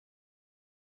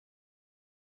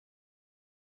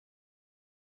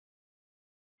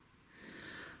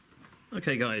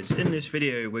Okay guys, in this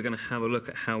video we're going to have a look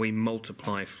at how we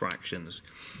multiply fractions.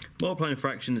 Multiplying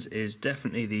fractions is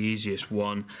definitely the easiest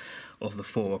one of the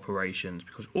four operations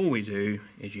because all we do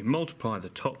is you multiply the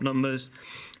top numbers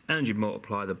and you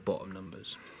multiply the bottom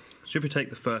numbers. So if we take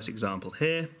the first example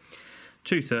here,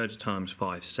 2/3 times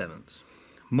 5/7.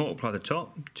 Multiply the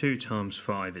top, 2 times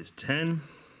 5 is 10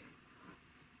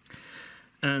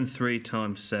 and 3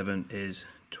 times 7 is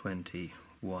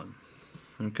 21.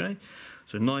 Okay,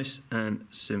 so nice and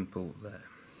simple there.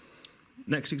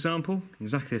 Next example,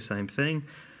 exactly the same thing,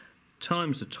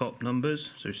 times the top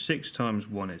numbers, so 6 times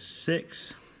 1 is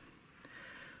 6,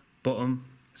 bottom,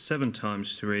 7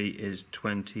 times 3 is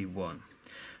 21.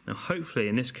 Now hopefully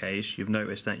in this case you've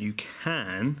noticed that you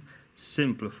can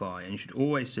simplify, and you should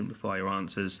always simplify your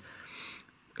answers.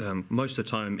 Most of the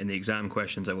time in the exam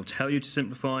questions they will tell you to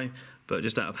simplify, but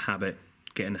just out of habit,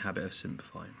 get in the habit of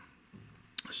simplifying.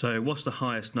 So what's the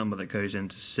highest number that goes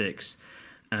into 6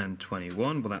 and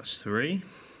 21? Well, that's 3.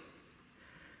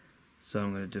 So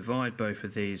I'm going to divide both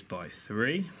of these by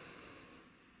 3.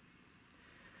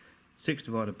 6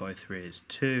 divided by 3 is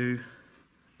 2,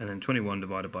 and then 21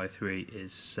 divided by 3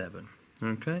 is 7.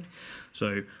 Okay,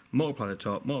 so multiply the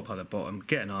top, multiply the bottom,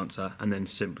 get an answer, and then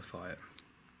simplify it.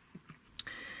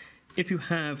 If you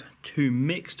have two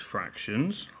mixed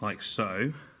fractions, like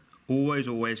so,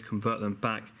 always convert them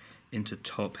back into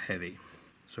top heavy.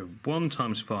 So 1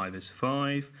 times 5 is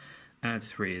 5, add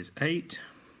 3 is 8,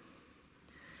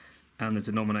 and the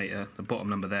denominator, the bottom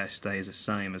number there, stays the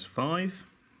same as 5.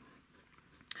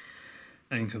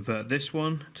 And convert this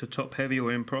one to top heavy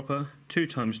or improper. 2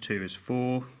 times 2 is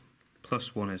 4,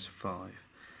 plus 1 is 5.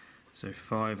 So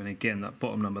 5, and again that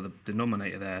bottom number, the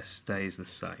denominator there, stays the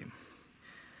same.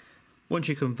 Once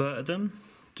you converted them,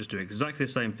 just do exactly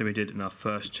the same thing we did in our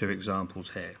first two examples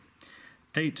here.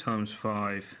 8 times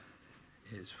 5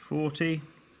 is 40,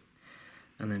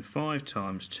 and then 5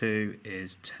 times 2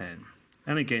 is 10.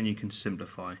 And again you can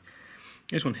simplify.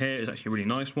 This one here is actually a really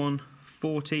nice one.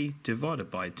 40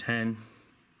 divided by 10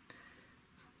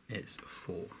 is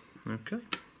 4. Okay.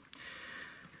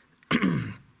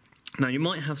 Now you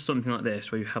might have something like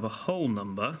this where you have a whole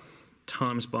number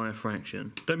times by a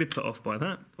fraction. Don't be put off by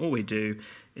that. All we do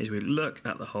is we look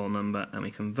at the whole number and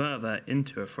we convert that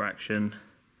into a fraction,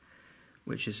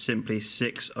 which is simply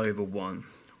 6 over 1.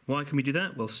 Why can we do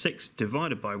that? Well, 6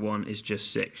 divided by 1 is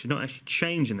just 6. You're not actually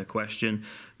changing the question,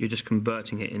 you're just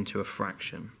converting it into a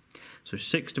fraction. So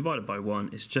 6 divided by 1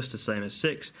 is just the same as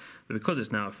 6, but because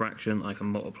it's now a fraction, I can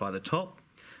multiply the top.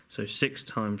 So 6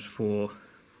 times 4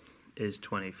 is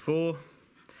 24,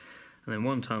 and then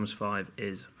 1 times 5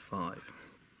 is 5.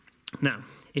 Now,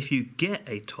 if you get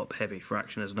a top-heavy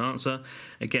fraction as an answer,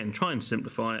 again, try and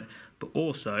simplify it, but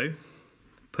also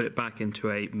put it back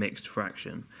into a mixed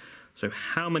fraction. So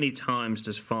how many times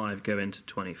does 5 go into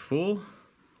 24?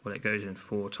 Well, it goes in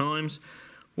 4 times.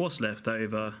 What's left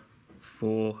over?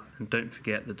 4, and don't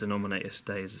forget the denominator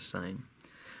stays the same.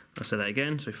 I'll say that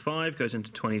again. So 5 goes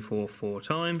into 24 4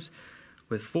 times.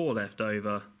 With 4 left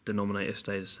over, denominator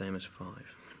stays the same as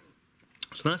 5.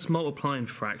 So that's multiplying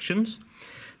fractions.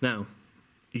 Now,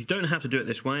 you don't have to do it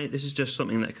this way. This is just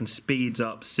something that can speed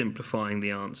up simplifying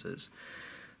the answers,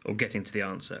 or getting to the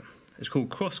answer. It's called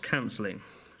cross-cancelling.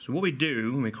 So what we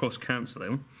do when we're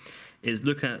cross-cancelling is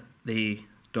look at the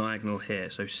diagonal here.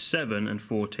 So 7 and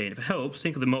 14. If it helps,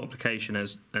 think of the multiplication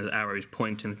as arrows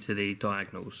pointing to the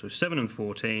diagonals. So 7 and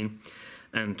 14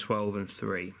 and 12 and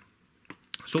 3.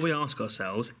 So we ask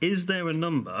ourselves, is there a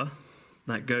number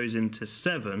that goes into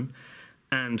 7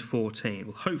 and 14?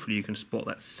 Well, hopefully you can spot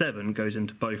that 7 goes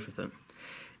into both of them.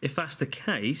 If that's the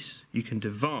case, you can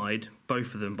divide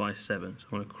both of them by 7. So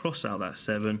I want to cross out that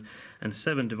 7, and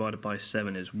 7 divided by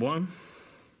 7 is 1,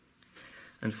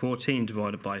 and 14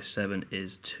 divided by 7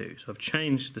 is 2. So I've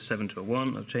changed the 7 to a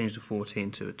 1, I've changed the 14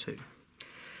 to a 2.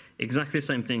 Exactly the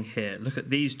same thing here. Look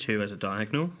at these two as a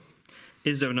diagonal.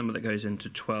 Is there a number that goes into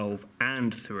 12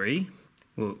 and 3?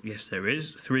 Well, yes there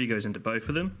is. 3 goes into both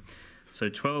of them. So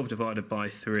 12 divided by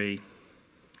 3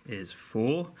 is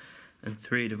 4, and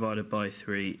 3 divided by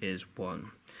 3 is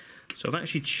 1. So I've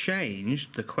actually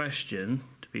changed the question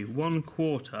to be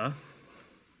 1/4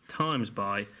 times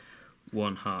by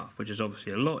 1/2, which is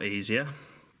obviously a lot easier.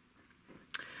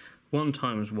 1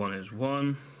 times 1 is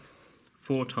 1,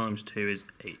 4 times 2 is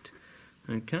 8.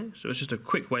 Okay, so it's just a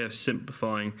quick way of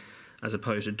simplifying as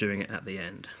opposed to doing it at the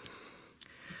end.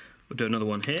 We'll do another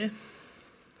one here.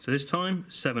 So this time,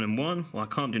 7 and 1, well I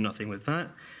can't do nothing with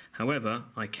that. However,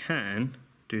 I can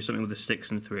do something with the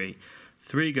 6 and 3.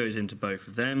 3 goes into both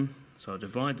of them, so I'll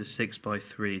divide the 6 by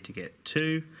 3 to get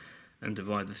 2, and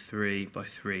divide the 3 by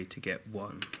 3 to get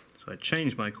 1. So I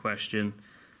change my question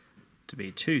to be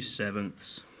 2/7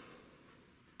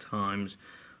 times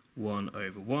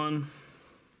 1/1.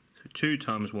 So 2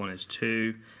 times 1 is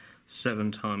 2, 7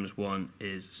 times 1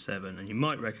 is 7. And you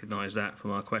might recognise that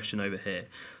from our question over here.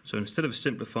 So instead of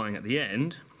simplifying at the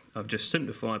end, I've just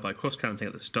simplified by cross-counting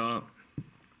at the start,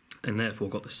 and therefore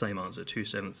got the same answer,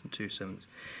 2/7 and 2/7.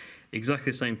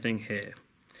 Exactly the same thing here.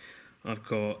 I've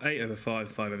got 8/5,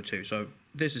 5/2. So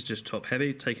this is just top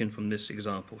heavy, taken from this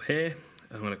example here.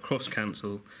 I'm going to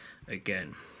cross-cancel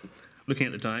again. Looking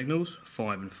at the diagonals,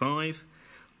 5 and 5.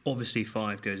 Obviously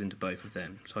 5 goes into both of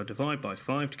them. So I divide by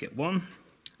 5 to get 1,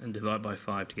 and divide by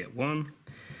 5 to get 1.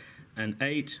 And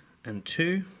 8 and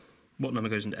 2. What number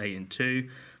goes into 8 and 2?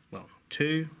 Well,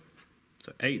 2.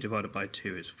 So 8 divided by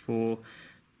 2 is 4.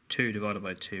 2 divided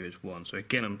by 2 is 1. So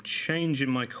again, I'm changing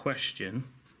my question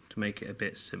to make it a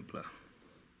bit simpler.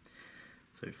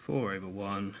 So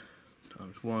 4/1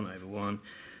 times 1/1.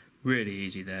 Really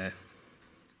easy there.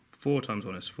 4 times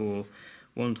 1 is 4.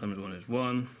 1 times 1 is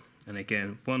 1. And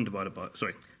again, 4 divided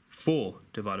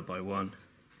by 1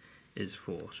 is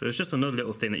 4. So it's just another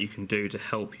little thing that you can do to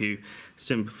help you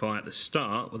simplify at the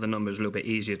start, where the number is a little bit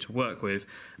easier to work with,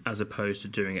 as opposed to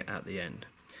doing it at the end.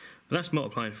 But that's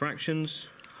multiplying fractions.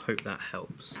 Hope that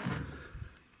helps.